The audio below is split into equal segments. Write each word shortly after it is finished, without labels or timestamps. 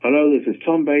Hello, this is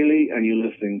Tom Bailey, and you're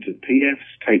listening to PF's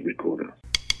Tape Recorder.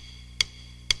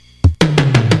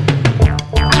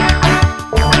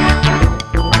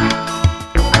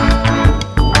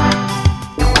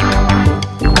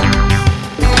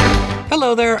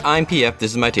 Hello there, I'm PF,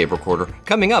 this is my tape recorder.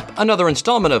 Coming up, another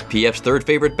installment of PF's third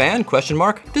favorite band, ?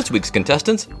 This week's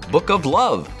contestants, Book of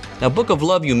Love. Now, Book of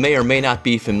Love you may or may not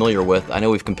be familiar with. I know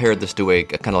we've compared this to a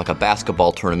kind of like a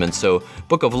basketball tournament, so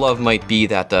Book of Love might be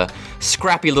that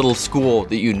scrappy little school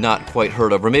that you'd not quite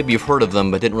heard of, or maybe you've heard of them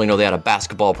but didn't really know they had a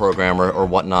basketball program or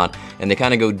whatnot, and they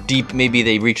kind of go deep. Maybe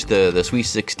they reach the Sweet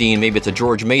 16, maybe it's a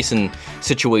George Mason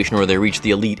situation where they reach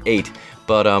the Elite Eight.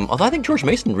 But although I think George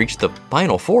Mason reached the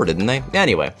Final Four, didn't they?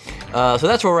 Anyway, so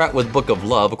that's where we're at with Book of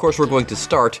Love. Of course, we're going to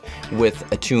start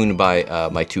with a tune by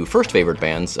my two first favorite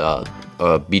bands,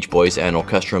 Beach Boys and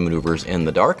Orchestral Maneuvers in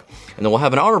the Dark. And then we'll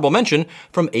have an honorable mention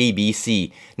from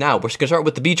ABC. Now, we're going to start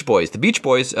with the Beach Boys. The Beach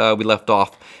Boys, we left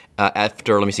off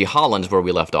after, Holland is where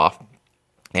we left off.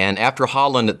 And after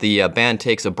Holland, the band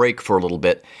takes a break for a little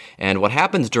bit. And what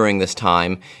happens during this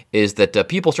time is that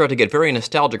people start to get very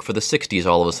nostalgic for the 60s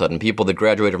all of a sudden. People that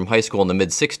graduated from high school in the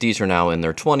mid-60s are now in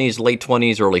their 20s, late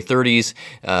 20s, early 30s.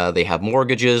 They have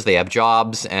mortgages, they have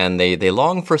jobs, and they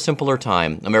long for a simpler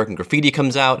time. American Graffiti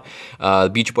comes out.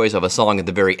 The Beach Boys have a song at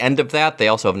the very end of that. They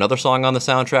also have another song on the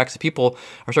soundtrack. So people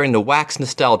are starting to wax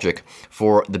nostalgic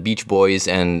for the Beach Boys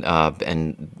and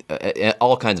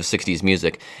all kinds of 60s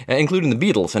music, including the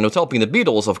Beatles. And what's helping the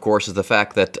Beatles, of course, is the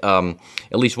fact that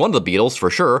at least one of the Beatles, for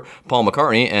sure, Paul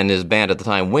McCartney and his band at the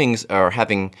time, Wings, are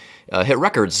having hit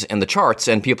records in the charts,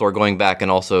 and people are going back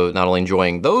and also not only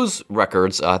enjoying those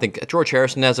records. I think George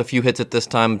Harrison has a few hits at this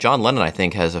time. John Lennon, I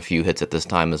think, has a few hits at this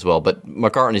time as well. But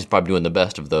McCartney's probably doing the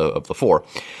best of the four.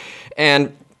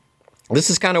 And this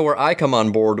is kind of where I come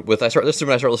on board with. This is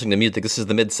when I start listening to music. This is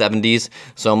the mid-'70s,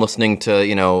 so I'm listening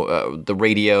to the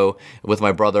radio with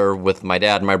my brother, with my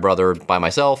dad and my brother, by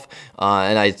myself,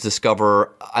 and I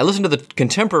listen to the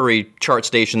contemporary chart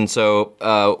station. So,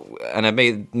 and I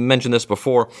may mention this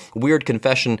before. Weird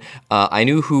confession: I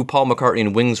knew who Paul McCartney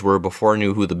and Wings were before I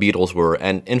knew who the Beatles were.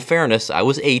 And in fairness, I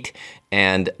was 8.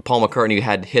 And Paul McCartney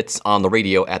had hits on the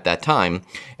radio at that time,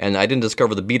 and I didn't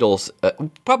discover the Beatles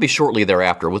probably shortly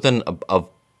thereafter, within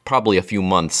probably a few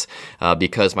months,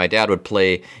 because my dad would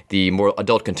play the more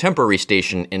adult contemporary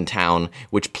station in town,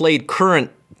 which played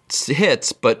current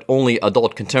hits, but only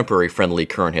adult contemporary friendly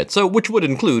current hits, so which would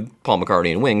include Paul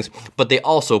McCartney and Wings, but they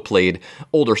also played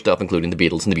older stuff, including the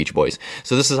Beatles and the Beach Boys.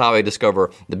 So this is how I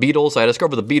discover the Beatles. I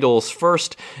discovered the Beatles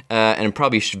first, and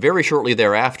probably very shortly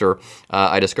thereafter,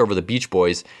 I discovered the Beach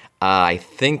Boys. I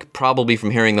think probably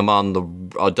from hearing them on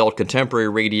the adult contemporary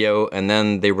radio, and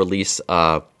then they release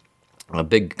a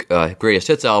big greatest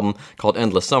hits album called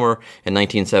Endless Summer in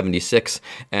 1976.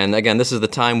 And again, this is the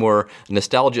time where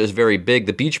nostalgia is very big.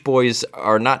 The Beach Boys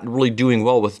are not really doing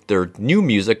well with their new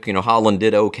music. Holland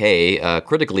did okay,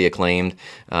 critically acclaimed.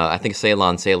 I think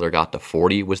Ceylon Sailor got to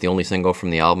 40, was the only single from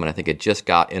the album, and I think it just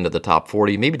got into the top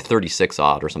 40, maybe to 36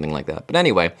 odd or something like that. But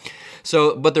anyway,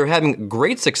 but they're having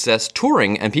great success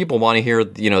touring, and people want to hear,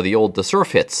 the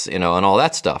surf hits, and all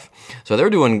that stuff. So they're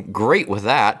doing great with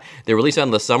that. They release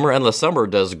Endless Summer. Endless Summer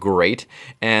does great,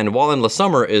 and while Endless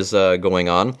Summer is going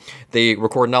on, they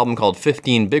record an album called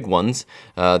 15 Big Ones,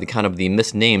 the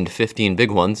misnamed 15 Big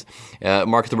Ones.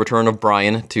 Marks the return of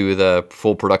Brian to the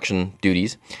full production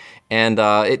duties. And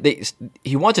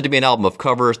he wanted to be an album of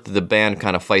covers. The band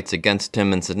kind of fights against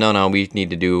him and says, no, we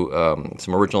need to do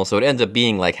some originals. So it ends up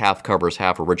being like half covers,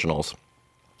 half originals.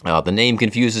 The name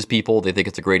confuses people. They think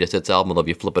it's a greatest hits album, although if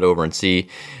you flip it over and see,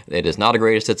 it is not a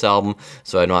greatest hits album.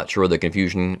 So I'm not sure the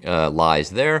confusion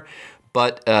lies there.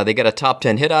 But they get a top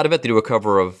 10 hit out of it. They do a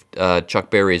cover of Chuck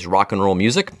Berry's Rock and Roll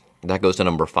Music. That goes to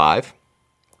number 5.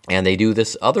 And they do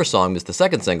this other song, this is the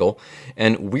second single.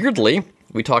 And weirdly,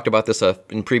 we talked about this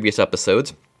in previous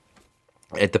episodes.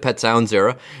 At the Pet Sounds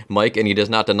era, Mike, and he does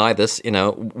not deny this,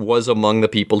 was among the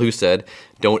people who said,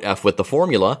 don't F with the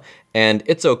formula. And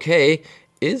It's Okay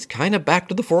is kind of back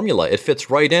to the formula. It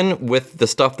fits right in with the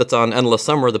stuff that's on Endless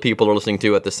Summer the people are listening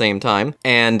to at the same time,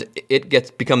 and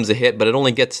it becomes a hit, but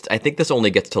I think this only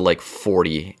gets to like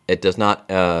 40. It does not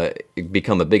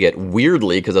become a big hit,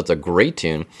 weirdly, because that's a great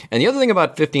tune. And the other thing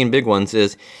about 15 Big Ones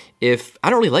is, if I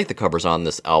don't really like the covers on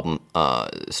this album,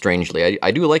 strangely.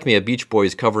 I do like me a Beach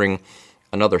Boys covering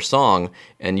another song,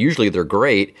 and usually they're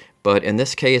great, but in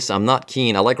this case, I'm not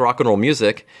keen. I like rock and roll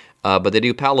music, but they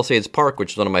do Palisades Park,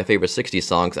 which is one of my favorite 60s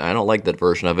songs. I don't like that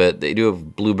version of it. They do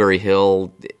have Blueberry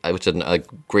Hill, which is a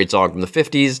great song from the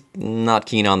 50s. Not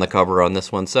keen on the cover on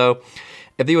this one. So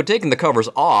if they would have taken the covers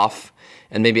off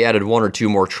and maybe added one or two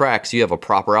more tracks, you have a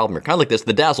proper album. You're kind of like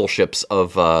the Dazzle Ships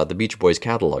of the Beach Boys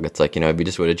catalog. It's like, if you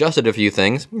just would have adjusted a few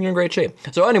things, you're in great shape.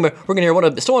 So anyway, we're going to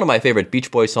hear still one of my favorite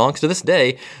Beach Boys songs to this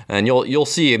day, and you'll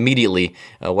see immediately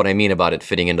what I mean about it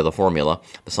fitting into the formula.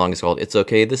 The song is called It's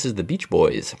Okay, This is the Beach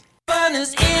Boys. Fun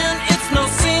is in, it's no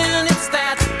sin, it's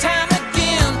that time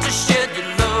again to shed your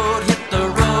load, hit the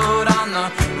road on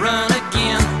the run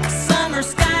again. Summer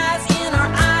skies in our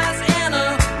eyes and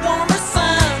a warmer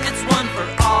sun. It's one for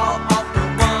all for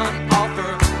one, all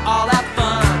for all that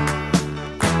fun.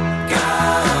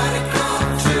 Gotta go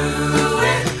through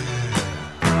it,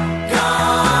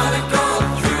 gotta go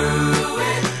through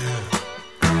it,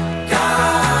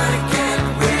 gotta get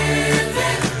with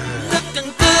it. Looking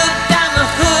good down the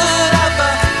hood of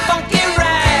a funky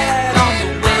ride, on the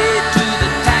way to the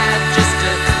tide just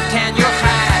to tan your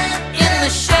hide. In the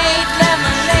shade,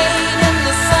 lemonade, in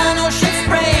the sun, ocean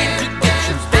spray, to get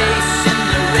your face in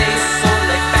the race, so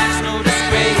like back's no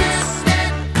disgrace.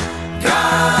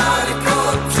 Gotta go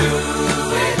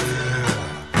through it,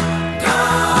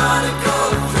 gotta go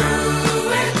through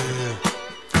it,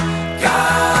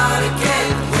 gotta get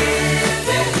with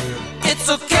it. It's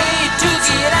okay to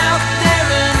get out there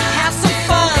and have some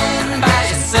fun by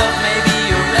yourself,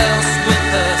 maybe, or else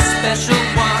with a special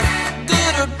one.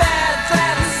 Good or bad,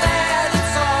 glad or sad,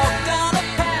 it's all gonna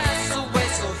pass away.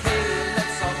 So hey,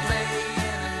 let's all play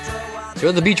and enjoy while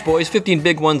So the Beach Boys, 15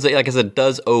 big ones, like I said,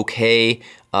 does okay.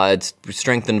 It's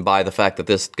strengthened by the fact that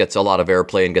this gets a lot of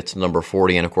airplay and gets to number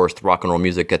 40, and of course the rock and roll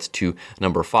music gets to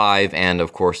number 5, and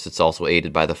of course it's also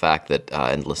aided by the fact that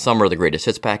Endless Summer, the greatest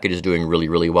hits package, is doing really,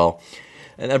 really well.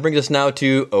 And that brings us now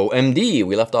to OMD.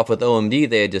 We left off with OMD.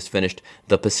 They had just finished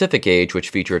The Pacific Age, which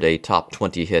featured a top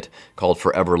 20 hit called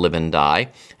Forever Live and Die,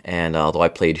 and although I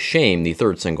played Shame, the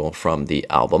third single from the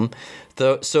album.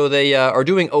 So they are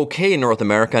doing okay in North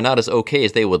America, not as okay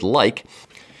as they would like.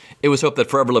 It was hoped that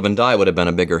Forever Live and Die would have been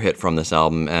a bigger hit from this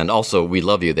album, and also We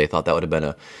Love You, they thought that would have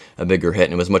been a bigger hit,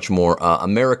 and it was much more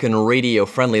American radio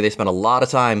friendly. They spent a lot of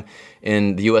time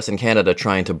in the US and Canada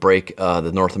trying to break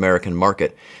the North American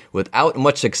market without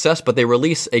much success, but they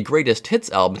released a greatest hits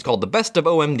album. It's called The Best of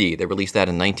OMD. They released that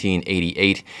in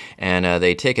 1988, and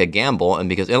they take a gamble,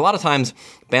 and a lot of times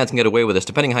bands can get away with this,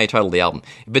 depending on how you title the album.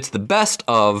 If it's the best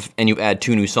of, and you add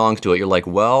 2 new songs to it, you're like,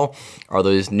 well, are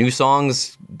those new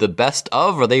songs the best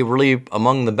of? Are they really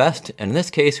among the best? And in this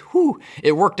case,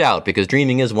 it worked out, because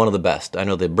Dreaming is one of the best. I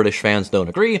know the British fans don't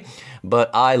agree, but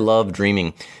I love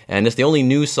Dreaming. And it's the only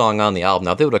new song on the album.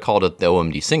 Now, if they would have called it the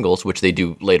OMD Singles, which they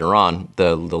do later on,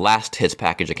 the last hits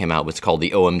package that came out was called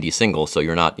the OMD Singles, so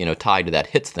you're not, tied to that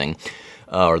hits thing.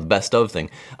 Or the best of thing,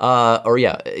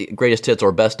 greatest hits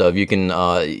or best of, you can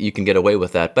get away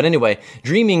with that. But anyway,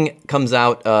 Dreaming comes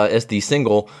out as the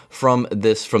single from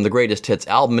the greatest hits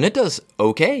album, and it does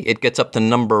okay. It gets up to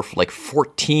number like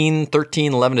 14,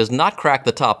 13, 11. Does not crack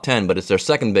the top 10, but it's their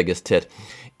second biggest hit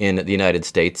in the United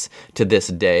States to this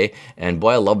day. And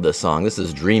boy, I love this song. This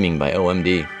is Dreaming by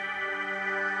OMD.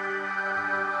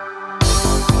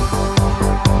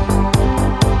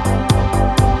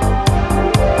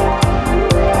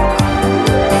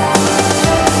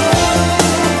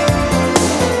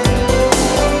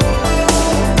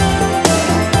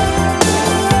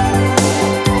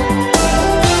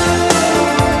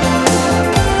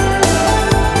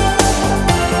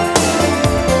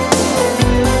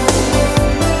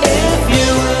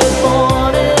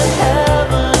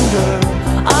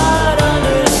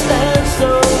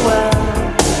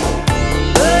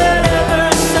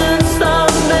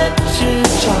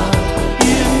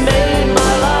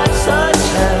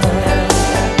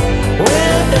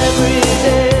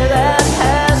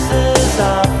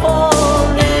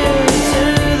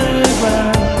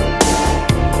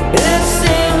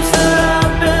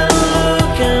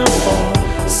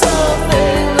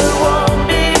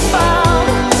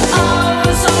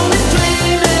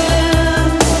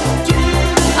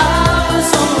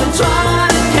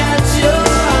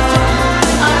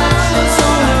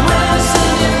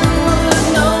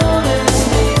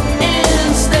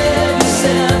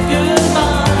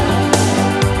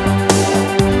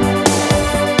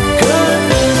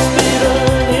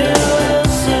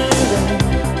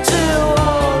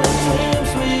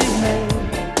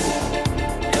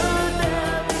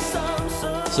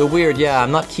 So weird, yeah,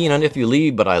 I'm not keen on If You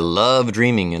Leave, but I love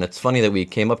Dreaming, and it's funny that we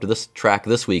came up to this track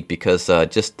this week, because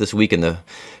just this week in the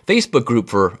Facebook group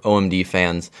for OMD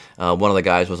fans, one of the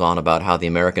guys was on about how the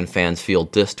American fans feel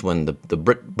dissed when the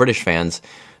British fans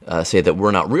say that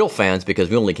we're not real fans because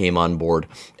we only came on board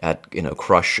at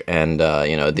Crush and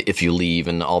the If You Leave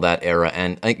and all that era.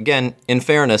 And again, in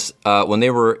fairness, when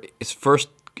they were first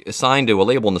signed to a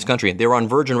label in this country. They were on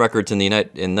Virgin Records in the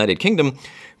United Kingdom,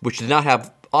 which did not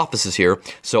have offices here,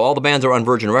 so all the bands that were on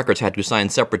Virgin Records had to sign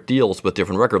separate deals with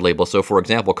different record labels. So, for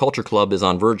example, Culture Club is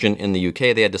on Virgin in the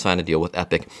UK. They had to sign a deal with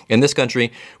Epic. In this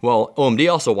country, well, OMD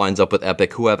also winds up with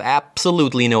Epic, who have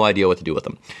absolutely no idea what to do with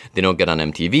them. They don't get on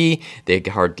MTV. They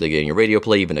hardly get any radio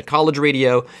play, even at college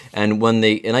radio. And when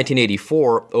they, in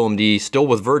 1984, OMD, still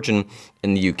with Virgin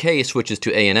in the UK, switches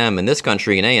to A&M in this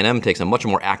country, and A&M takes a much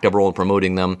more active role in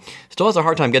promoting them. Still has a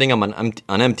hard time getting them on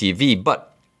MTV, but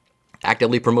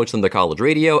actively promotes them to college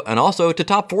radio and also to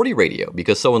top 40 radio,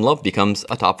 because So in Love becomes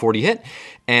a top 40 hit.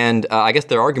 And I guess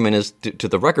their argument is to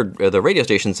the radio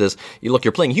station says, look,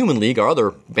 you're playing Human League, our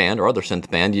other band, our other synth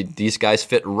band. These guys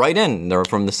fit right in. They're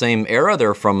from the same era.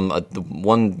 They're from the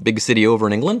one big city over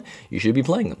in England. You should be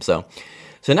playing them. So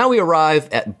now we arrive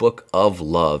at Book of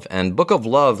Love. And Book of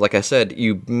Love, like I said,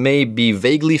 you may be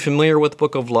vaguely familiar with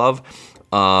Book of Love,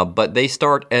 but they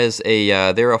start as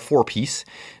they're a four-piece.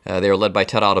 They are led by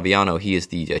Ted Ottaviano. He is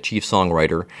the chief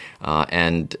songwriter,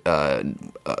 and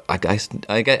I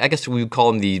guess we would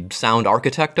call him the sound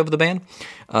architect of the band.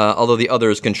 Although the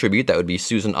others contribute, that would be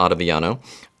Susan Ottaviano.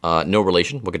 No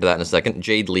relation, we'll get to that in a second,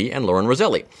 Jade Lee and Lauren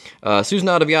Roselli. Susan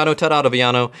Ottaviano, Ted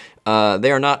Ottaviano,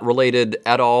 they are not related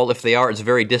at all. If they are, it's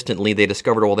very distantly. They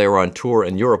discovered while they were on tour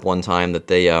in Europe one time that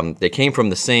they came from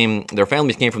the same, their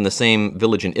families came from the same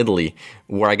village in Italy,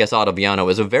 where I guess Ottaviano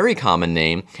is a very common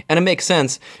name, and it makes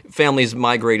sense. Families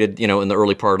migrated, in the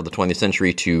early part of the 20th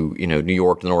century to, New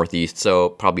York, the Northeast, so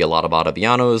probably a lot of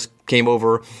Ottavianos came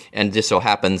over, and it just so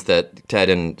happens that Ted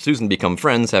and Susan become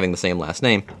friends, having the same last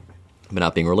name, but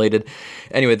not being related.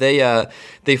 Anyway,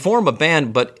 they form a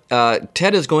band, but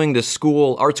Ted is going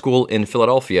to art school in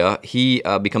Philadelphia. He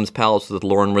becomes pals with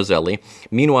Lauren Roselli.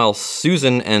 Meanwhile,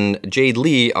 Susan and Jade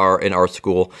Lee are in art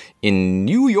school in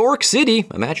New York City.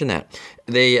 Imagine that.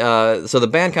 So the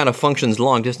band kind of functions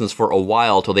long distance for a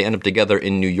while till they end up together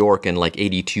in New York in like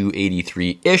 82,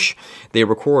 83-ish. They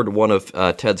record one of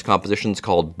Ted's compositions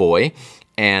called Boy,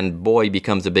 and Boy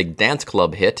becomes a big dance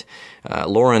club hit.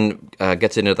 Lauren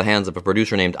gets into the hands of a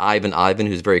producer named Ivan,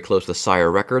 who's very close to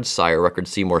Sire Records. Sire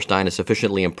Records Seymour Stein is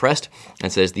sufficiently impressed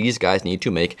and says these guys need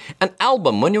to make an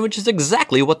album, which is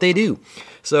exactly what they do.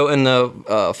 So in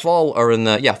the fall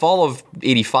of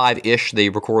 85-ish, they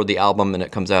record the album, and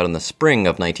it comes out in the spring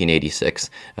of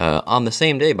 1986. On the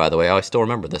same day, by the way, I still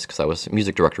remember this because I was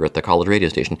music director at the college radio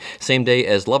station. Same day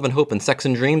as Love and Hope and Sex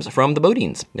and Dreams from the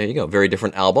Bodines. There you go. Very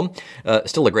different album.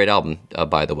 Still a great album,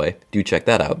 by the way. Do check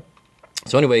that out.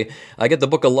 So anyway, I get the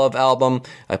Book of Love album.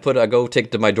 I go take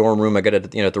it to my dorm room. I get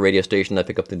it, at the radio station. I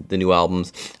pick up the new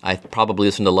albums. I probably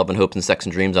listen to Love and Hope and Sex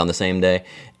and Dreams on the same day.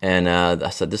 And I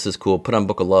said, this is cool. Put on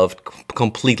Book of Love.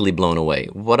 Completely blown away.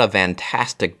 What a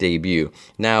fantastic debut.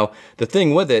 Now, the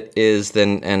thing with it is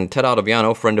and Ted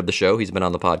Ottaviano, friend of the show, he's been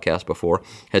on the podcast before,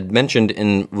 had mentioned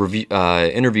in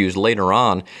interviews later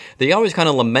on, they always kind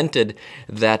of lamented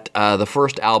that the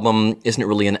first album isn't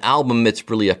really an album. It's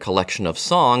really a collection of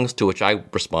songs, to which I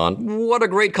respond, what a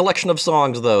great collection of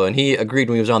songs, though. And he agreed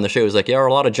when he was on the show. He was like, yeah, there are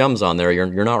a lot of gems on there.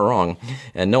 You're not wrong.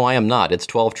 And no, I am not. It's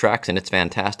 12 tracks, and it's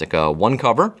fantastic. One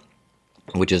cover,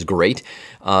 which is great.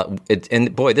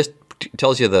 This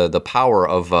tells you the power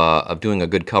of doing a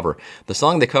good cover. The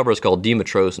song they cover is called Die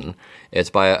Matrosen. It's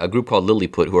by a group called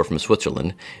Lilliput, who are from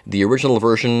Switzerland. The original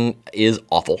version is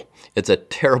awful. It's a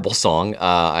terrible song.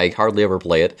 I hardly ever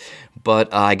play it.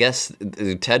 But I guess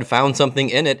Ted found something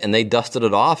in it, and they dusted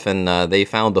it off, and they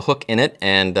found the hook in it,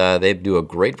 and they do a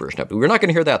great version of it. We're not going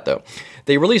to hear that, though.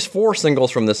 They released 4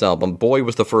 singles from this album. Boy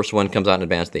was the first one, comes out in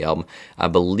advance of the album. I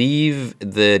believe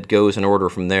that goes in order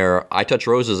from there. I Touch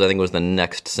Roses, I think, was the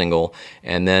next single,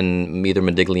 and then either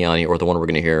Modigliani or the one we're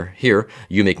going to hear here,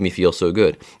 You Make Me Feel So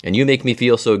Good. And You Make Me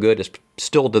Feel So Good is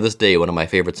still to this day one of my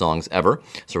favorite songs ever,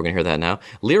 so we're going to hear that now.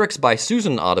 Lyrics by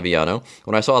Susan Ottaviano.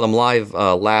 When I saw them live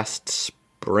last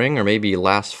spring or maybe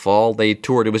last fall, they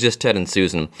toured. It was just Ted and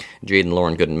Susan. Jade and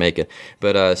Lauren couldn't make it.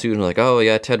 But Susan was like, oh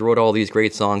yeah, Ted wrote all these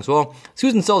great songs. Well,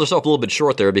 Susan sells herself a little bit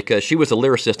short there because she was a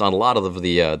lyricist on a lot of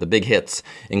the big hits,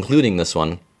 including this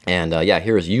one. And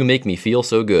here's You Make Me Feel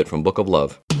So Good from Book of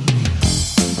Love.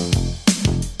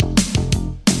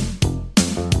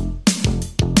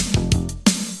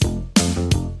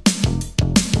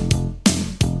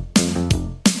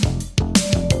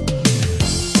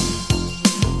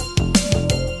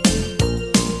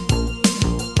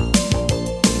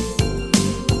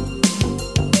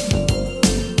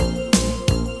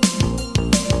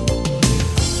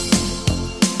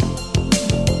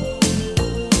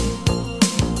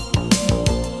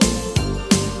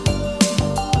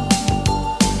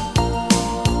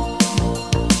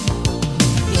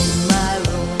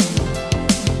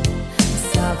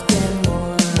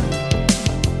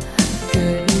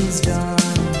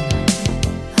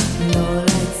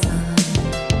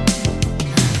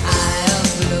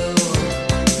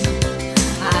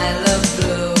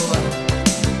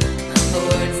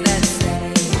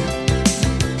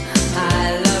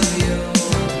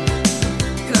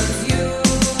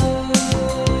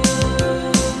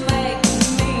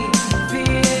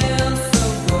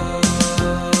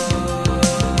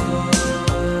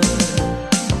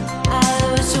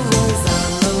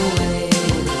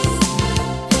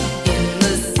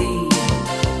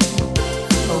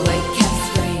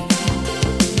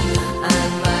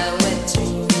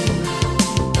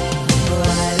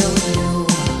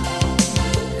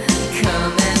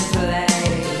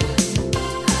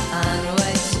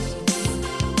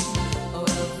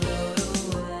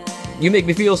 You Make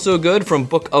Me Feel So Good from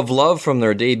Book of Love from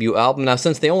their debut album. Now,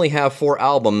 since they only have 4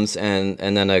 albums and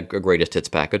then a greatest hits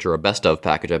package, or a best of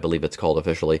package, I believe it's called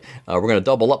officially, we're going to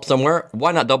double up somewhere.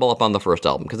 Why not double up on the first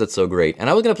album? Because it's so great.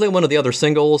 And I was going to play one of the other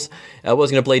singles. I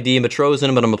was going to play Dia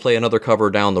Matrozen, but I'm going to play another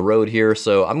cover down the road here.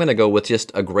 So I'm going to go with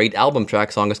just a great album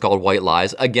track. Song is called White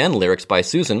Lies. Again, lyrics by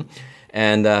Susan.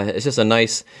 And it's just a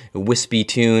nice wispy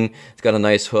tune. It's got a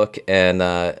nice hook, and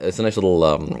it's a nice little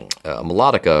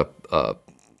melodica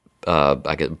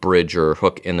I get bridge or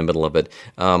hook in the middle of it.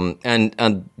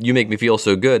 And You Make Me Feel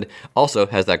So Good also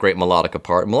has that great melodica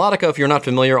part. Melodica, if you're not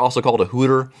familiar, also called a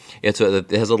hooter. It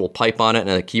has a little pipe on it and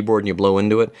a keyboard, and you blow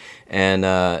into it. And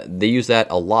they use that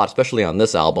a lot, especially on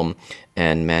this album.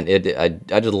 And man,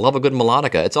 I just love a good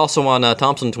melodica. It's also on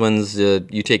Thompson Twins'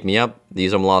 You Take Me Up. They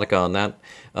use a melodica on that.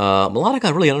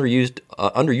 Melodica, really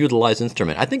underutilized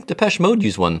instrument. I think Depeche Mode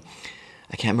used one.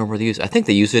 I can't remember where they use it. I think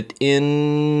they use it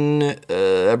in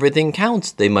Everything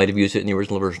Counts. They might have used it in the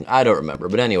original version. I don't remember.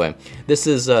 But anyway, this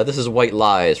is White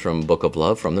Lies from Book of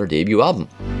Love from their debut album.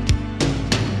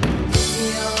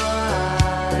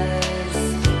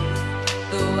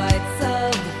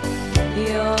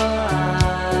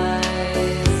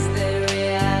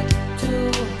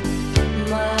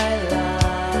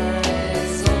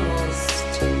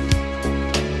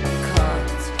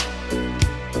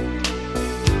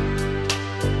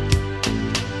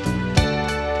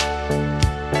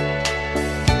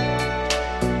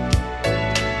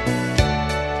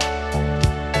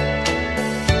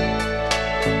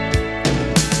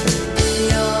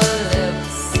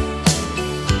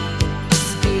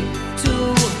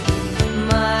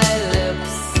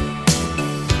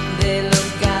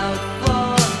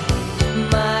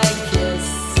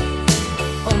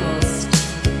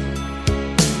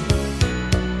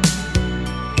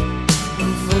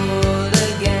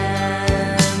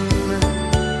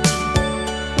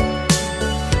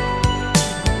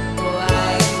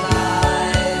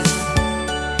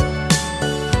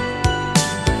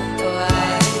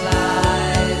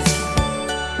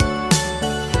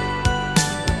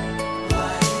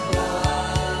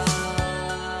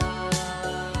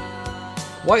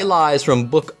 White Lies from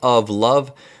Book of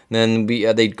Love. Then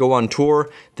they go on tour.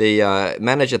 They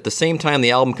manage at the same time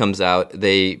the album comes out.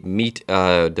 They meet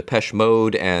Depeche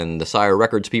Mode and the Sire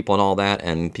Records people and all that,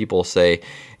 and people say,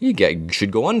 you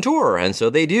should go on tour, and so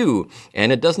they do.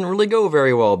 And it doesn't really go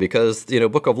very well because,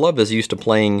 Book of Love is used to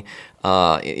playing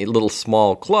in little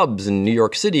small clubs in New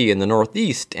York City in the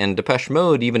Northeast, and Depeche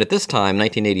Mode, even at this time,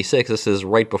 1986, this is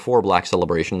right before Black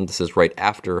Celebration, this is right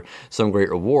after Some Great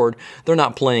Reward, they're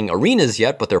not playing arenas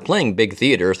yet, but they're playing big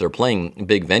theaters, they're playing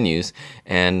big venues,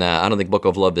 and I don't think Book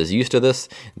of Love is used to this.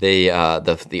 The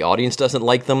audience doesn't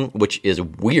like them, which is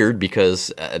weird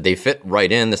because they fit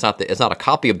right in. It's not a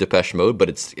copy of Depeche Mode, but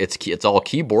it's all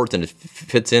keyboards and it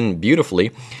fits in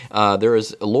beautifully. There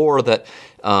is lore that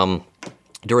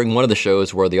during one of the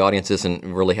shows where the audience isn't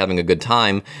really having a good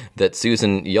time, that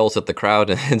Susan yells at the crowd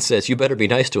and says, "You better be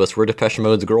nice to us, we're Depeche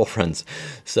Mode's girlfriends."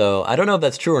 So I don't know if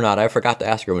that's true or not. I forgot to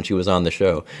ask her when she was on the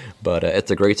show, but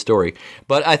it's a great story.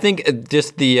 But I think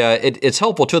just it's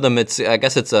helpful to them. I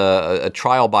guess it's a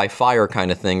trial by fire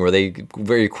kind of thing where they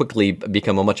very quickly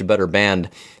become a much better band,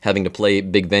 having to play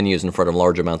big venues in front of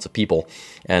large amounts of people.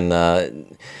 And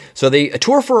so they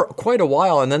tour for quite a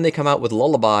while, and then they come out with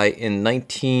Lullaby in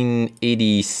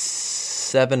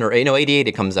 1987 or 88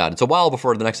 it comes out. It's a while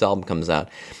before the next album comes out.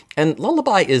 And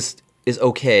Lullaby is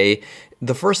okay.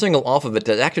 The first single off of it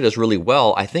that actually does really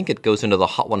well, I think it goes into the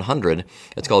Hot 100.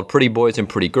 It's called Pretty Boys and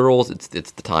Pretty Girls. It's the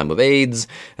time of AIDS,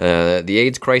 the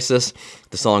AIDS crisis.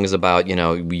 The song is about,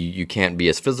 you can't be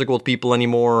as physical with people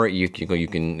anymore. You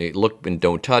can look and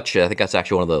don't touch. I think that's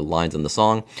actually one of the lines in the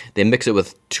song. They mix it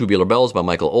with Tubular Bells by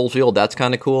Michael Oldfield. That's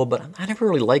kind of cool, but I never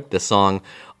really liked this song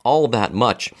all that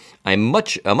much. I'm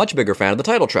a much bigger fan of the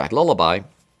title track, Lullaby.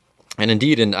 And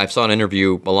indeed, I saw an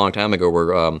interview a long time ago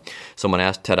where someone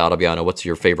asked Ted Ottaviano, "What's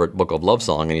your favorite Book of Love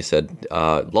song?" And he said,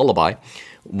 Lullaby,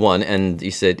 one. And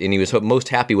he said, and he was most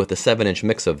happy with the 7-inch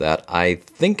mix of that. I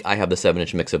think I have the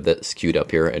 7-inch mix of this queued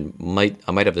up here, and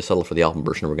I might have to settle for the album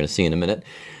version we're going to see in a minute.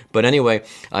 But anyway,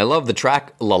 I love the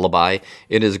track Lullaby.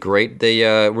 It is great. They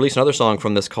released another song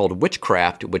from this called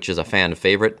Witchcraft, which is a fan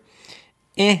favorite.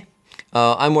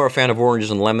 I'm more a fan of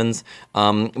Oranges and Lemons,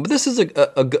 but this is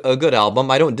a good album.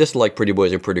 I don't dislike Pretty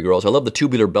Boys and Pretty Girls. I love the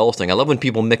Tubular Bells thing. I love when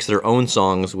people mix their own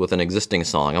songs with an existing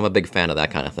song. I'm a big fan of that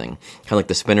kind of thing. Kind of like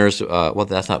the Spinners. But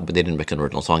they didn't mix an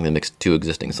original song. They mixed 2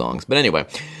 existing songs. But anyway,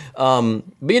 but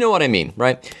you know what I mean,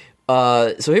 right?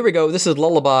 So here we go. This is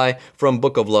Lullaby from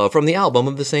Book of Love from the album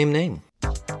of the same name.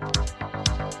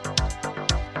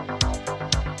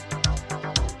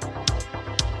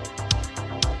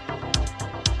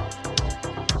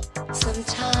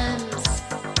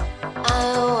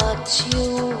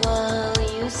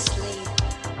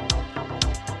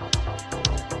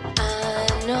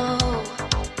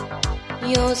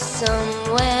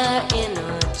 are in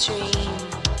a dream,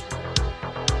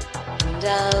 and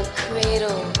I'll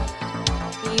cradle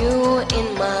you in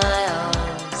my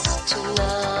arms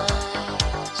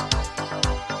tonight,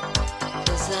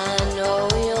 'cause I know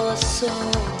your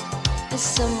soul is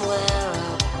somewhere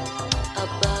up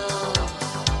above.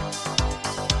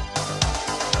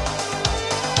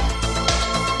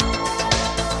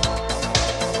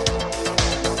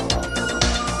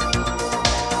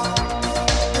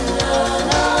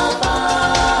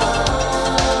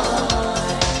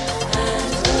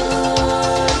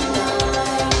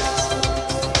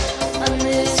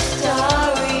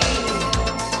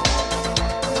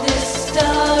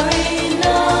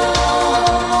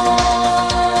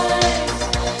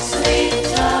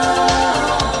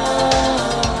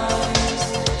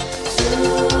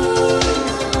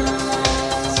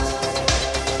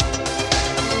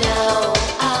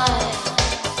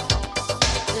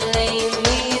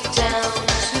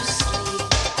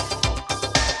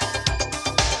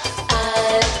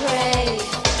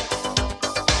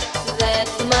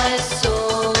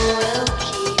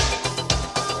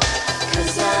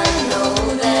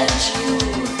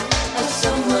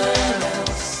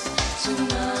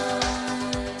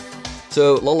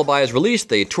 So Lullaby is released.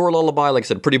 They tour Lullaby. Like I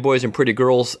said, Pretty Boys and Pretty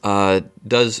Girls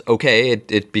does okay.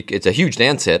 It's a huge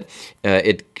dance hit.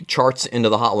 It charts into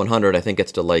the Hot 100. I think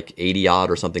gets to like 80 odd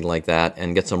or something like that,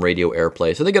 and gets some radio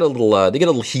airplay. So they get a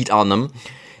little heat on them.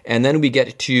 And then we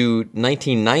get to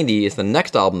 1990 is the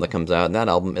next album that comes out, and that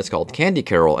album is called Candy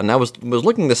Carol. And I was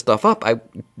looking this stuff up. I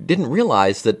didn't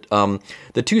realize that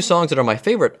the two songs that are my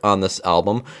favorite on this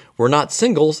album were not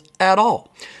singles at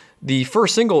all. The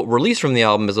first single released from the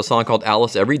album is a song called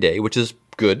Alice Every Day, which is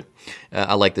good.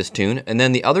 I like this tune. And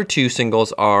then the other two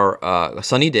singles are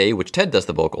Sunny Day, which Ted does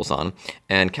the vocals on,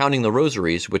 and Counting the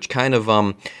Rosaries, which kind of...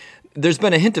 there's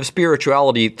been a hint of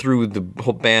spirituality through the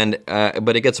whole band,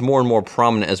 but it gets more and more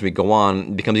prominent as we go on.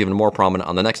 It becomes even more prominent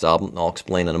on the next album. I'll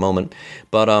explain in a moment.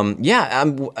 But yeah,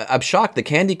 I'm shocked that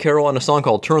Candy Carol and a song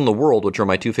called Turn the World, which are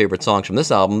my two favorite songs from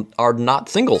this album, are not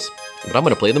singles. But I'm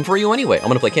going to play them for you anyway. I'm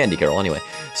going to play Candy Carol anyway.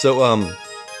 So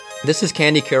this is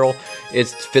Candy Carol. It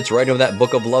fits right into that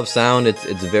Book of Love sound. It's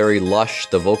very lush.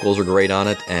 The vocals are great on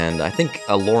it. And I think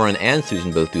Lauren and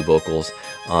Susan both do vocals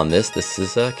on this. This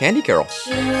is Candy Carol.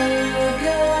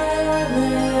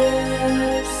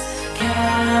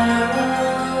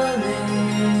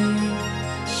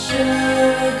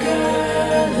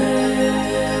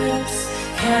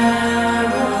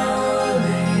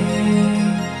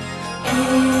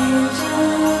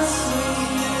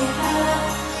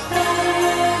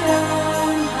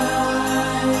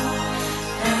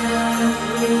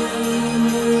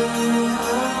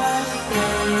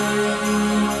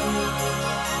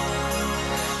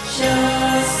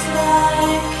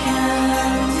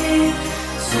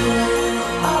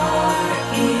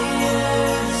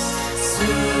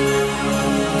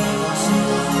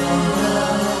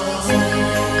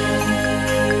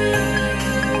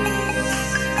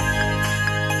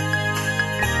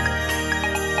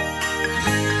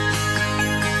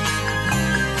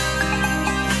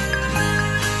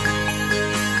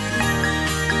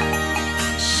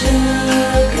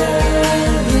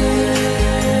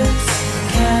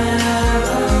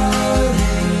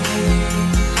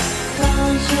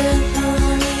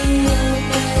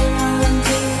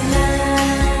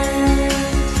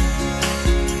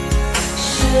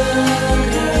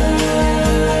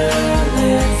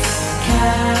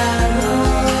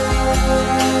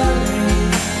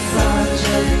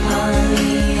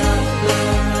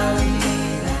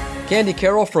 Candy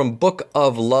Carol from Book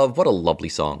of Love. What a lovely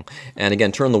song. And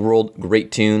again, Turn the World,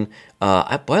 great tune.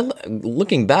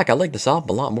 Looking back, I like this album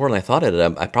a lot more than I thought it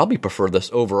did. I probably prefer this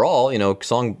overall,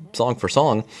 song for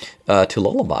song, to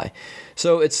Lullaby.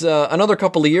 So it's another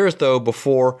couple of years, though,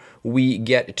 before we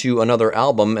get to another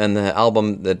album. And the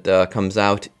album that comes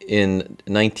out in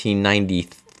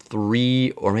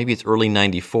 1993, or maybe it's early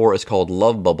 94, is called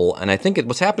Love Bubble. And I think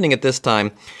what's happening at this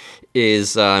time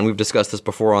is, and we've discussed this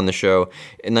before on the show,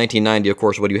 in 1990, of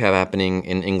course, what do you have happening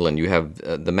in England? You have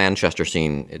the Manchester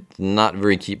scene. It's not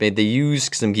very they use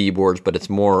some keyboards, but it's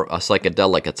more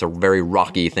psychedelic. It's a very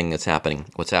rocky thing that's happening.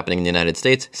 What's happening in the United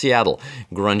States? Seattle.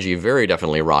 Grungy, very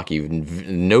definitely rocky,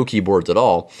 no keyboards at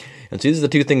all. And so these are the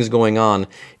two things going on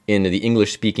in the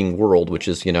English-speaking world, which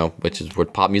is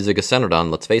what pop music is centered on,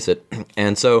 let's face it.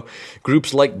 And so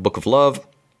groups like Book of Love,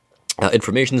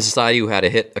 Information Society, who had a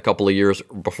hit a couple of years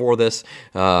before this.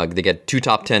 They get 2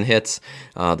 top 10 hits.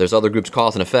 There's other groups,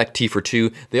 Cause and Effect, T for Two.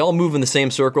 They all move in the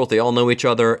same circles. They all know each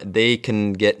other. They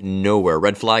can get nowhere.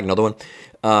 Red Flag, another one.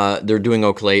 They're doing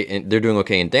okay. They're doing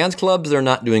okay in dance clubs. They're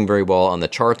not doing very well on the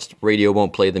charts. Radio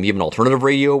won't play them. Even alternative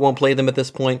radio won't play them at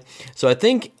this point. So I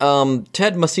think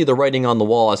Ted must see the writing on the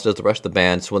wall, as does the rest of the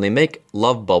band. So when they make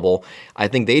Love Bubble, I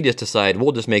think they just decide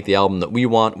we'll just make the album that we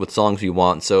want with songs we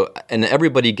want. So and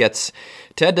everybody gets.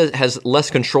 Ted has less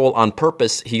control on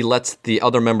purpose. He lets the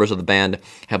other members of the band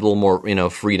have a little more,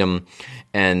 freedom.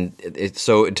 And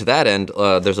so to that end,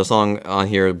 there's a song on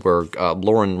here where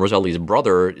Lauren Roselli's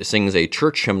brother sings a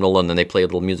church hymnal, and then they play a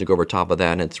little music over top of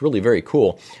that, and it's really very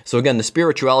cool. So again, the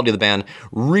spirituality of the band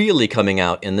really coming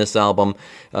out in this album.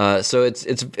 So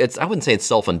it's I wouldn't say it's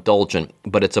self-indulgent,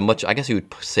 but it's I guess you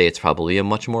would say it's probably a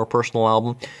much more personal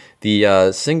album.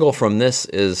 The single from this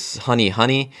is Honey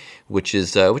Honey, which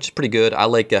is pretty good. I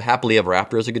like Happily Ever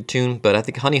After is a good tune, but I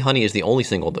think Honey Honey is the only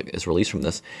single that is released from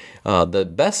this. The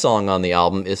best song on the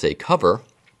album is a cover.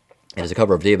 It is a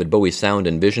cover of David Bowie's Sound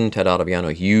and Vision. Ted Ottaviano,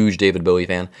 a huge David Bowie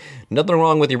fan. Nothing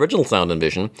wrong with the original Sound and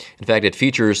Vision. In fact, it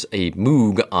features a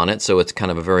Moog on it, so it's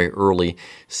kind of a very early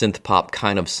synth pop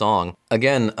kind of song.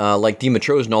 Again, like Dee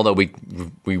Matrosen, although we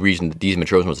reasoned that Dee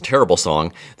Matrosen was a terrible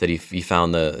song that he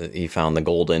found the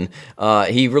gold in,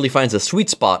 he really finds a sweet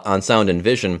spot on Sound and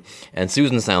Vision, and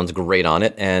Susan sounds great on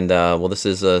it. And this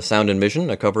is Sound and Vision,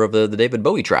 a cover of the David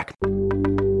Bowie track.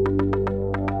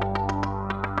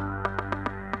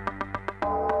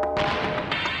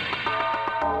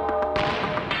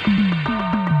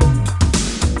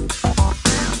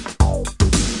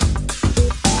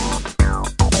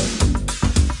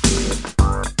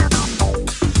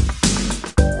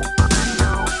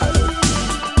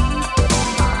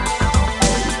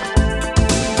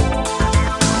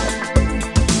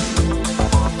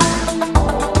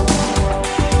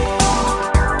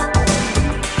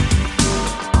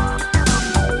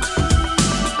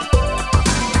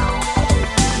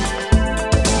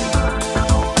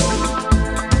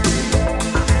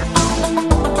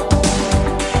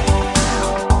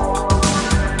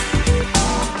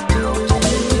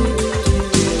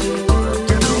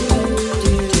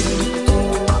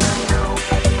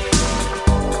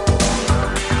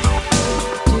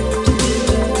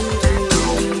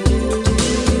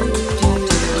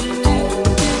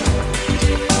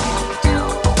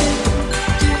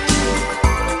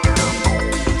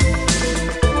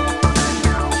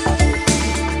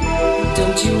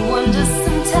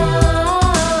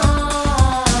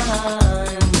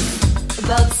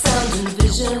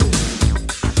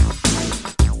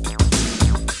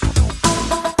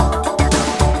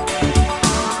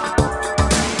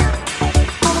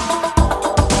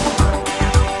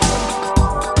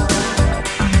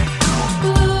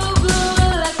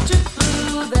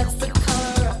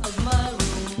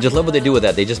 Just love what they do with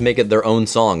that. They just make it their own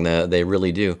song. They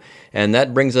really do. And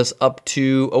that brings us up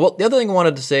to, the other thing I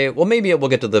wanted to say, maybe we'll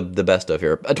get to the best of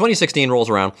here. 2016 rolls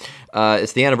around.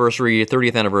 It's the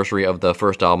 30th anniversary of the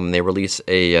first album. They release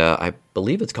I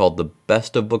believe it's called The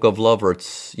Best of Book of Love, or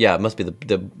it must be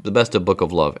the Best of Book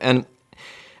of Love. And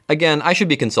again, I should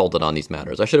be consulted on these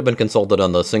matters. I should have been consulted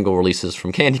on the single releases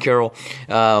from Candy Carol.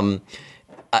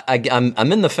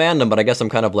 I'm in the fandom, but I guess I'm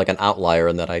kind of like an outlier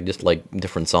in that I just like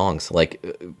different songs. Like,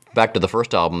 back to the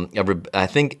first album, I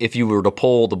think if you were to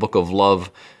poll the Book of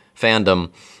Love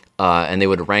fandom, and they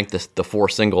would rank the four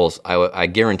singles, I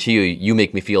guarantee you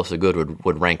Make Me Feel So Good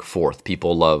would rank fourth.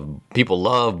 People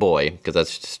love Boy, because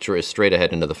that's straight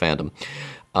ahead into the fandom.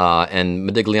 And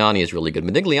Modigliani is really good.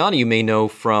 Modigliani you may know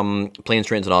from Planes,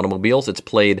 Trains, and Automobiles. It's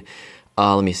played,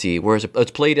 let me see, where is it?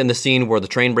 It's played in the scene where the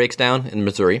train breaks down in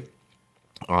Missouri.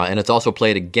 And it's also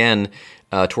played again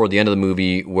toward the end of the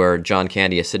movie where John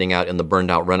Candy is sitting out in the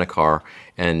burned-out rent-a-car,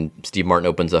 and Steve Martin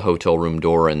opens a hotel room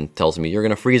door and tells him, "You're going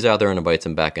to freeze out there," and invites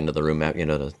him back into the room,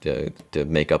 to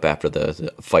make up after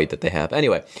the fight that they have.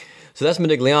 Anyway, so that's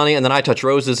Modigliani, and then I Touch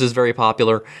Roses is very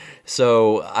popular.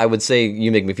 So I would say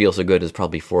You Make Me Feel So Good is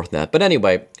probably fourth in that. But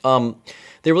anyway,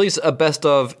 they release a best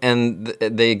of, and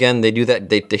they do that.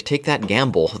 They take that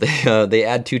gamble. They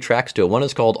add two tracks to it. One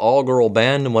is called All Girl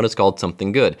Band, and one is called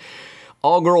Something Good.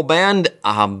 All Girl Band,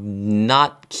 I'm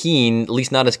not keen, at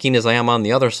least not as keen as I am on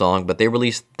the other song, but they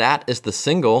released that as the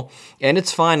single, and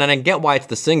it's fine, and I get why it's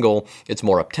the single. It's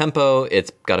more up-tempo, it's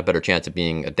got a better chance of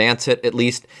being a dance hit, at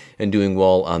least, and doing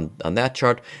well on that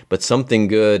chart, but Something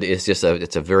Good is just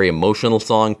it's a very emotional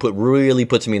song, really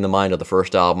puts me in the mind of the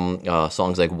first album,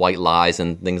 songs like White Lies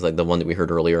and things like the one that we heard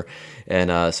earlier,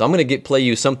 and so I'm going to play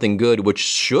you Something Good, which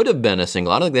should have been a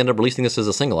single. I don't think they ended up releasing this as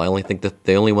a single. I only think that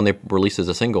the only one they released as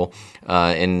a single,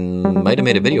 and might have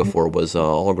made a video for, was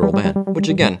All Girl Band, which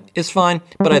again is fine,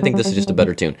 but I think this is just a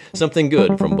better tune. Something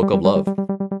Good from Book of Love.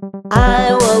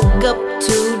 I woke up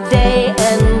today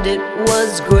and it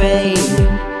was gray.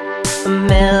 A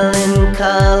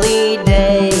melancholy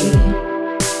day,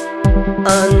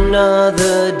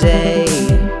 another day.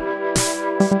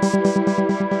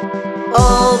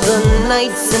 All the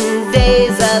nights and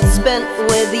days I've spent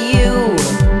with you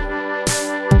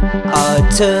are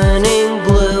turning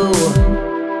blue.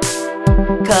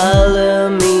 Color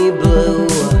me blue.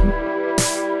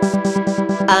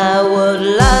 I would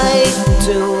like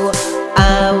to,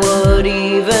 I would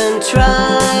even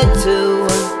try to.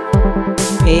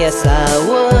 Yes, I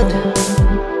would,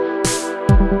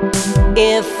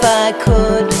 if I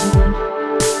could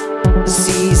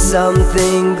see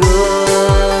something good.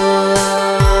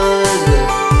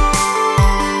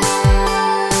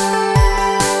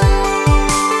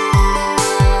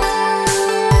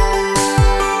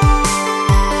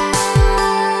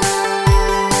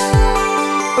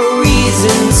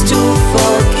 Reasons to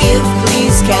forgive,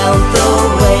 please count the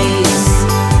ways,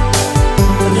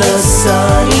 the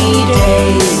sunny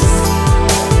days,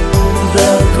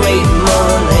 the great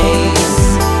malaise.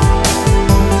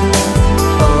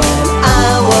 When I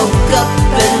woke up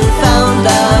and found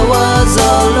I was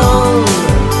alone,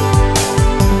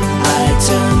 I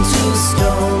turned to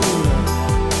stone.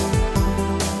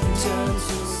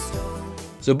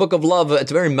 So Book of Love,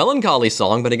 it's a very melancholy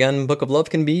song, but again, Book of Love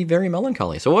can be very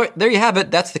melancholy. So there you have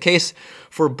it. That's the case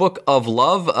for Book of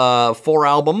Love, 4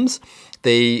 albums.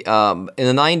 They, in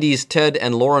the 90s, Ted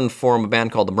and Lauren formed a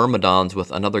band called the Myrmidons with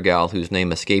another gal whose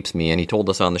name escapes me, and he told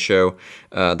us on the show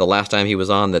the last time he was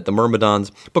on that the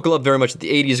Myrmidons, Book of Love very much the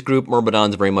 80s group,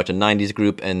 Myrmidons very much a 90s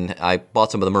group, and I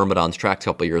bought some of the Myrmidons tracks a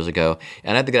couple years ago,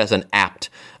 and I think that's an apt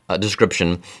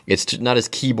description. It's not as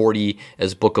keyboardy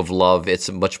as Book of Love. It's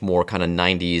much more kind of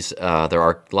 90s. There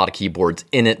are a lot of keyboards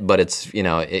in it, but it's, you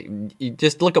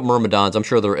just look up Myrmidons. I'm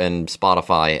sure they're in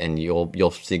Spotify, and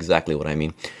you'll see exactly what I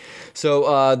mean.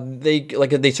 So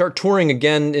they start touring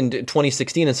again in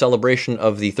 2016 in celebration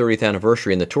of the 30th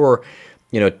anniversary, and the tour,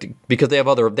 because they have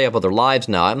other lives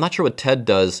now. I'm not sure what Ted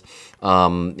does.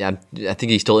 I think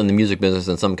he's still in the music business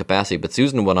in some capacity, but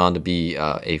Susan went on to be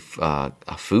a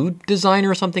food designer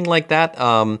or something like that.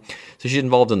 So she's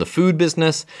involved in the food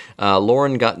business.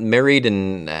 Lauren got married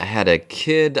and had a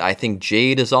kid. I think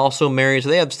Jade is also married. So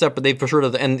they have separate. They for sure,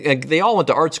 and they all went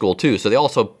to art school too. So they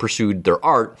also pursued their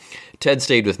art. Ted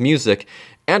stayed with music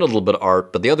and a little bit of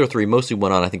art, but the other 3 mostly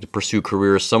went on, I think, to pursue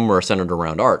careers somewhere centered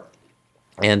around art.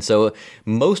 And so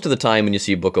most of the time when you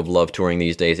see Book of Love touring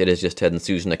these days, it is just Ted and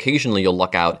Susan. Occasionally you'll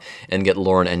luck out and get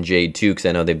Lauren and Jade too, because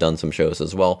I know they've done some shows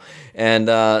as well. And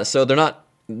so they're not,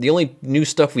 the only new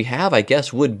stuff we have, I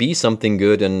guess, would be Something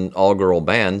Good and All-Girl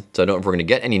Band. So I don't know if we're going to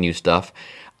get any new stuff.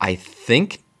 I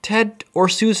think Ted or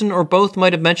Susan or both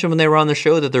might have mentioned when they were on the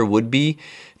show that there would be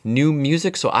new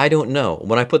music, so I don't know.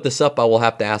 When I put this up, I will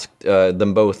have to ask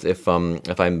them both if I'm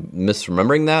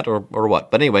misremembering that or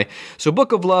what. But anyway, so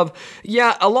Book of Love,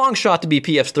 yeah, a long shot to be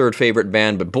PF's 3rd favorite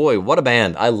band, but boy, what a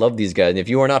band. I love these guys. And if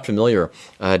you are not familiar,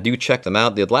 do check them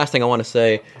out. The last thing I want to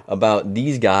say about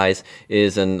these guys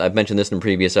is, and I've mentioned this in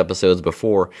previous episodes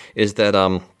before, is that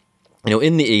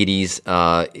in the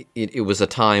 80s, it was a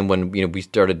time when we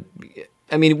started.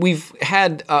 I mean, we've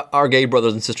had our gay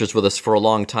brothers and sisters with us for a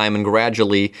long time, and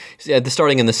gradually,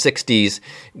 starting in the 60s,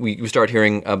 we start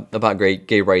hearing about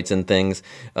gay rights and things.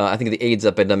 I think the AIDS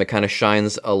epidemic kind of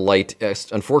shines a light.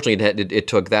 Unfortunately, it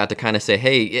took that to kind of say,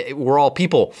 hey, we're all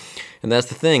people. And that's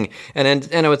the thing. And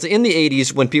it's in the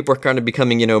 80s when people are kind of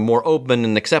becoming, more open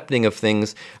and accepting of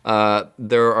things.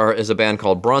 There is a band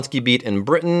called Bronski Beat in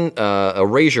Britain,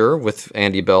 Erasure with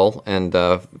Andy Bell and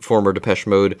former Depeche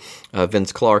Mode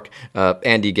Vince Clarke.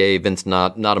 Andy gay, Vince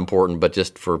not important, but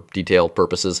just for detailed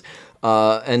purposes.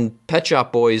 And Pet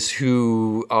Shop Boys,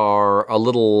 who are a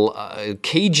little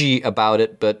cagey about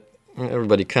it, but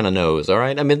everybody kind of knows, all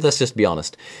right? I mean, let's just be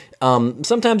honest.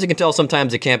 Sometimes you can tell,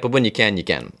 sometimes you can't, but when you can, you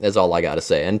can. That's all I got to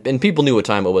say. And people knew what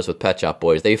time it was with Pet Shop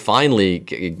Boys. They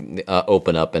finally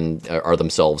open up and are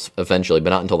themselves eventually, but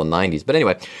not until the 90s. But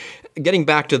anyway, getting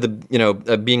back to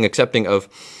the, being accepting of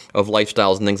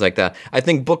lifestyles and things like that, I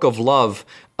think Book of Love,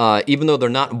 even though they're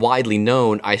not widely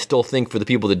known, I still think for the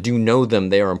people that do know them,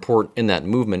 they are important in that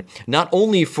movement. Not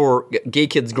only for gay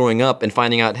kids growing up and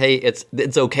finding out, hey,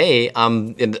 it's okay.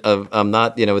 I'm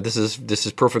not, this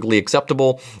is perfectly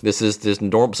acceptable. This is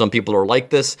normal. Some people are like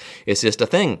this. It's just a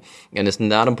thing, and it's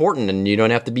not important, and you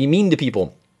don't have to be mean to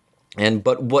people.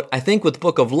 But what I think with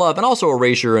Book of Love, and also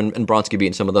Erasure and Bronski Beat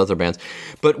and some of the other bands,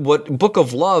 but what Book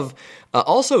of Love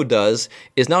also does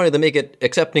is not only to make it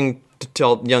accepting to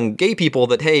tell young gay people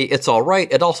that, hey, it's all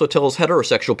right, it also tells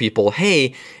heterosexual people,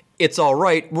 hey, it's all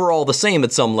right. We're all the same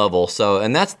at some level. So,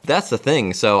 and that's the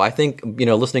thing. So I think,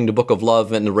 listening to Book of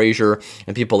Love and Erasure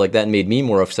and people like that made me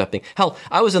more accepting. Hell,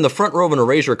 I was in the front row of an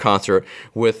Erasure concert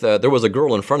with, there was a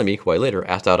girl in front of me who I later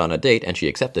asked out on a date and she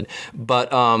accepted,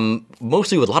 but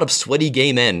mostly with a lot of sweaty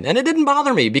gay men. And it didn't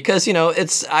bother me because,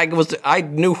 I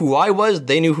knew who I was.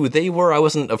 They knew who they were. I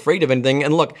wasn't afraid of anything.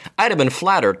 And look, I'd have been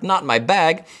flattered, not my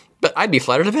bag, but I'd be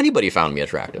flattered if anybody found me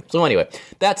attractive. So anyway,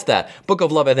 that's that. Book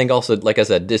of Love, I think also, like I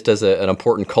said, this does an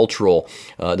important cultural,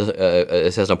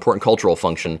 it has an important cultural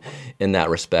function in that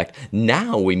respect.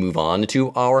 Now we move on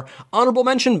to our honorable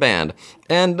mention band.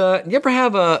 And you ever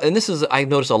have and this is, I've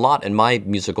noticed a lot in my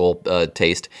musical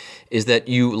taste, is that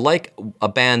you like a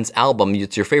band's album,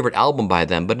 it's your favorite album by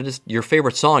them, but it is your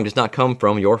favorite song does not come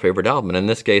from your favorite album. And in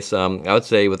this case, I would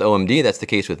say with OMD, that's the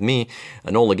case with me.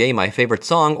 Enola Gay, my favorite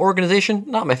song. Organization,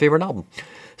 not my favorite album.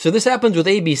 So this happens with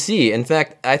ABC. In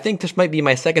fact, I think this might be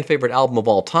my second favorite album of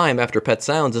all time after Pet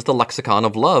Sounds is The Lexicon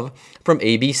of Love from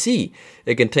ABC.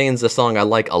 It contains a song I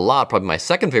like a lot, probably my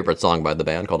second favorite song by the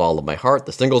band, called All of My Heart.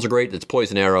 The singles are great. It's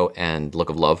Poison Arrow and Look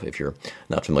of Love, if you're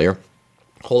not familiar.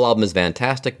 Whole album is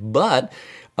fantastic, but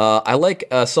I like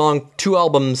a song 2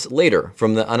 albums later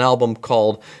from an album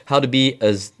called How to Be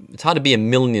a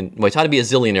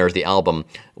Zillionaire is the album.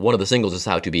 One of the singles is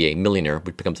How to Be a Millionaire,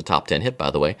 which becomes a top 10 hit, by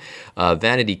the way.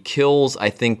 Vanity Kills, I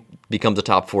think, becomes a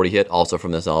top 40 hit, also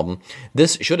from this album.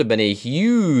 This should have been a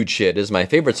huge hit. It is my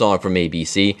favorite song from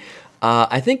ABC.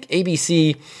 I think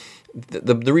ABC...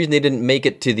 The reason they didn't make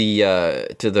it to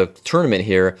the tournament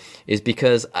here is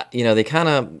because they kind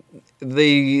of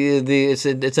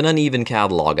it's an uneven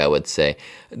catalog, I would say.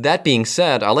 That being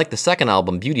said, I like the second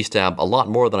album, Beauty Stab, a lot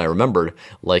more than I remembered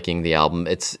liking the album.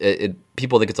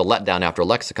 People think it's a letdown after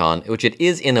Lexicon, which it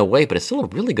is in a way, but it's still a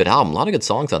really good album. A lot of good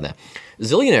songs on that.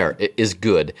 Zillionaire is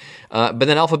good, but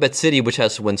then Alphabet City, which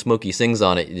has When Smokey Sings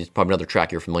on it, is probably another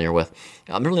track you're familiar with.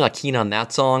 I'm really not keen on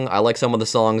that song. I like some of the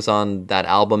songs on that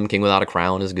album. King Without a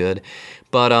Crown is good.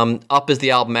 But Up is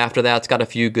the album after that. It's got a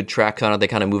few good tracks on it. They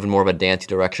kind of move in more of a dancey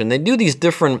direction. They do these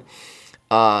different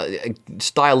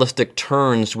stylistic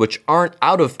turns which aren't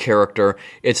out of character.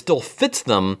 It still fits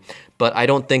them, but I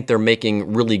don't think they're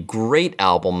making really great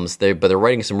albums. But they're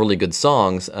writing some really good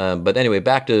songs. But anyway,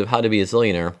 back to How to Be a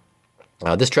Zillionaire.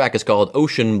 This track is called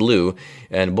Ocean Blue,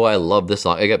 and boy, I love this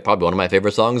song. I got probably one of my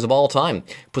favorite songs of all time.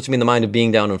 Puts me in the mind of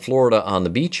being down in Florida on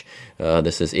the beach.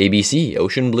 This is ABC,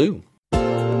 Ocean Blue.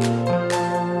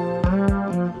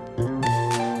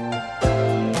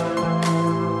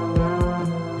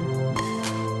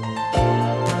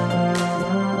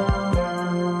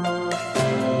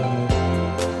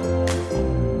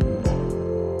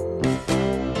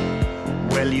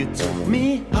 Well, you took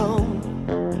me home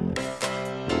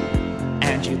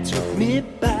and you took me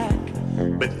back,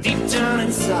 but deep down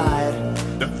inside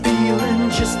the feeling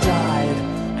just died,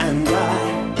 and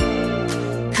I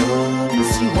couldn't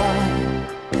see why.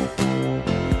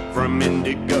 From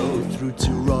indigo through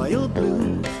to royal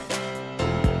blue,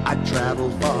 I travel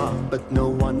far but no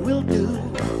one will do.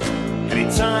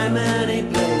 Anytime, any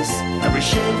place, every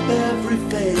shape, every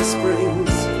face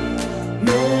brings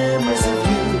memories of you.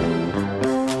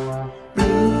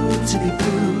 To be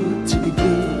blue, to be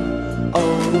blue,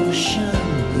 ocean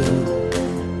blue,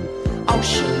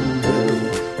 ocean blue,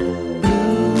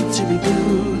 blue, to be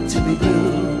blue, to be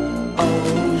blue,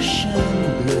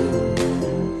 ocean blue,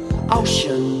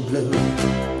 ocean blue.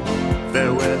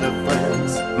 Fair weather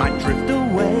friends might drift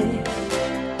away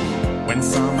when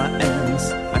summer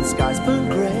ends and skies burn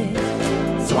gray.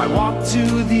 So I walk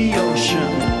to the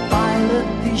ocean, pilot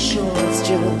these shores,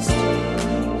 just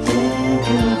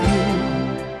thinking of you.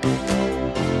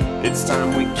 It's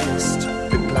time we kissed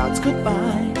the clouds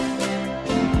goodbye.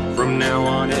 From now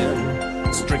on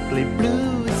in, strictly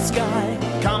blue sky.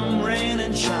 Come rain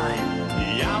and shine,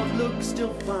 the outlook's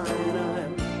still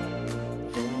fine.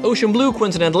 Ocean Blue,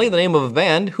 coincidentally, the name of a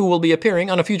band who will be appearing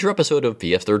on a future episode of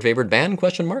PF's Third Favorite Band, ?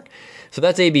 So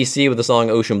that's ABC with the song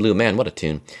Ocean Blue. Man, what a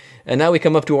tune. And now we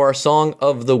come up to our Song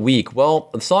of the Week. Well,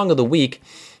 the Song of the Week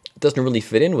doesn't really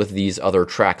fit in with these other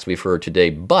tracks we've heard today,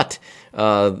 but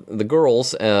the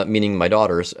girls, meaning my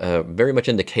daughters, very much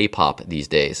into K-pop these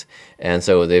days, and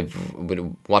so they've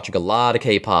been watching a lot of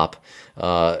K-pop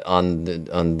on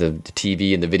the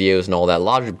TV and the videos and all that,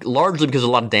 largely because there's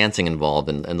a lot of dancing involved,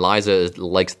 and Liza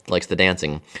likes the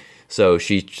dancing, so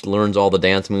she learns all the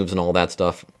dance moves and all that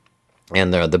stuff.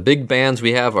 And the big bands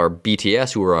we have are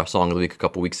BTS, who were a Song of the Week a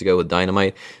couple weeks ago with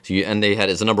Dynamite. And they had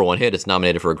it's a #1 hit. It's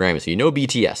nominated for a Grammy. So you know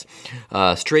BTS.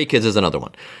 Stray Kids is another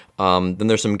one. Then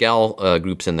there's some gal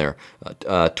groups in there.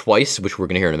 Twice, which we're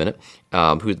going to hear in a minute.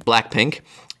 Who's Blackpink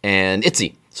and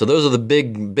ITZY. So those are the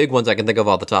big ones I can think of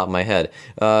off the top of my head.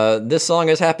 This song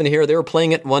has happened here. They were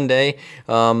playing it one day.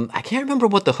 I can't remember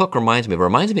what the hook reminds me of. It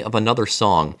reminds me of another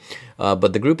song.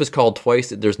 But the group is called Twice.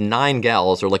 There's 9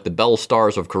 gals. They're like the Bell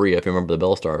Stars of Korea, if you remember the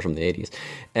Bell Stars from the 80s.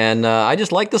 And I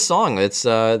just like the song. It's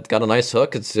got a nice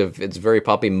hook. It's very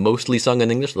poppy, mostly sung in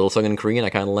English, a little sung in Korean. I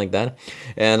kind of like that.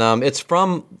 And it's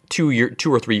from 2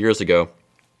 or 3 years ago.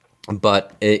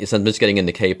 But since I'm just getting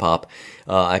into K-pop,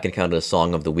 I can count it as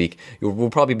Song of the Week. We'll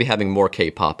probably be having more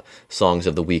K-pop Songs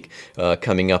of the Week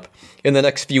coming up in the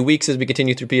next few weeks as we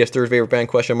continue through PF's third favorite band,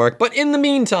 question mark. But in the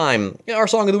meantime, our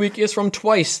Song of the Week is from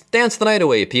Twice, Dance the Night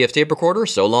Away, PF's tape recorder.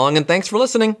 So long, and thanks for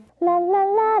listening.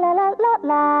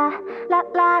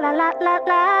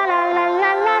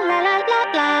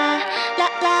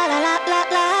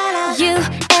 You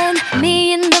and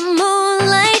me in the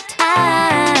moonlight.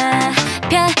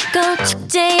 별꽃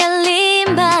축제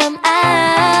열린 밤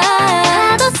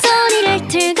파도 소리를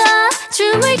틀고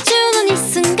춤을 추는 이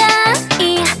순간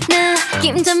이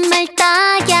느낌 정말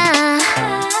딱이야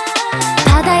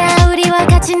바다야 우리와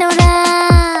같이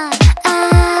놀아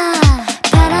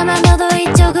바람아 너도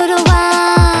이쪽으로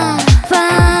와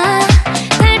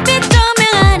달빛 조명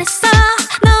안에서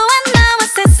너와 나와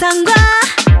세상과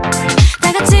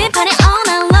다 같이 party all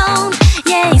night long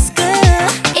yeah it's good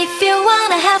if you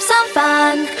wanna have some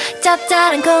fun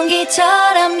짭짤한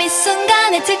공기처럼 이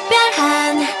순간의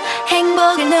특별한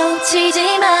행복을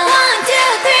놓치지 마 1, 2,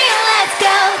 3 let's go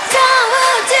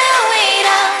Don't do it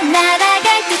all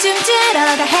날아갈 때 춤추러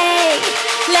가 Hey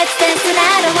let's dance the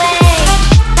night away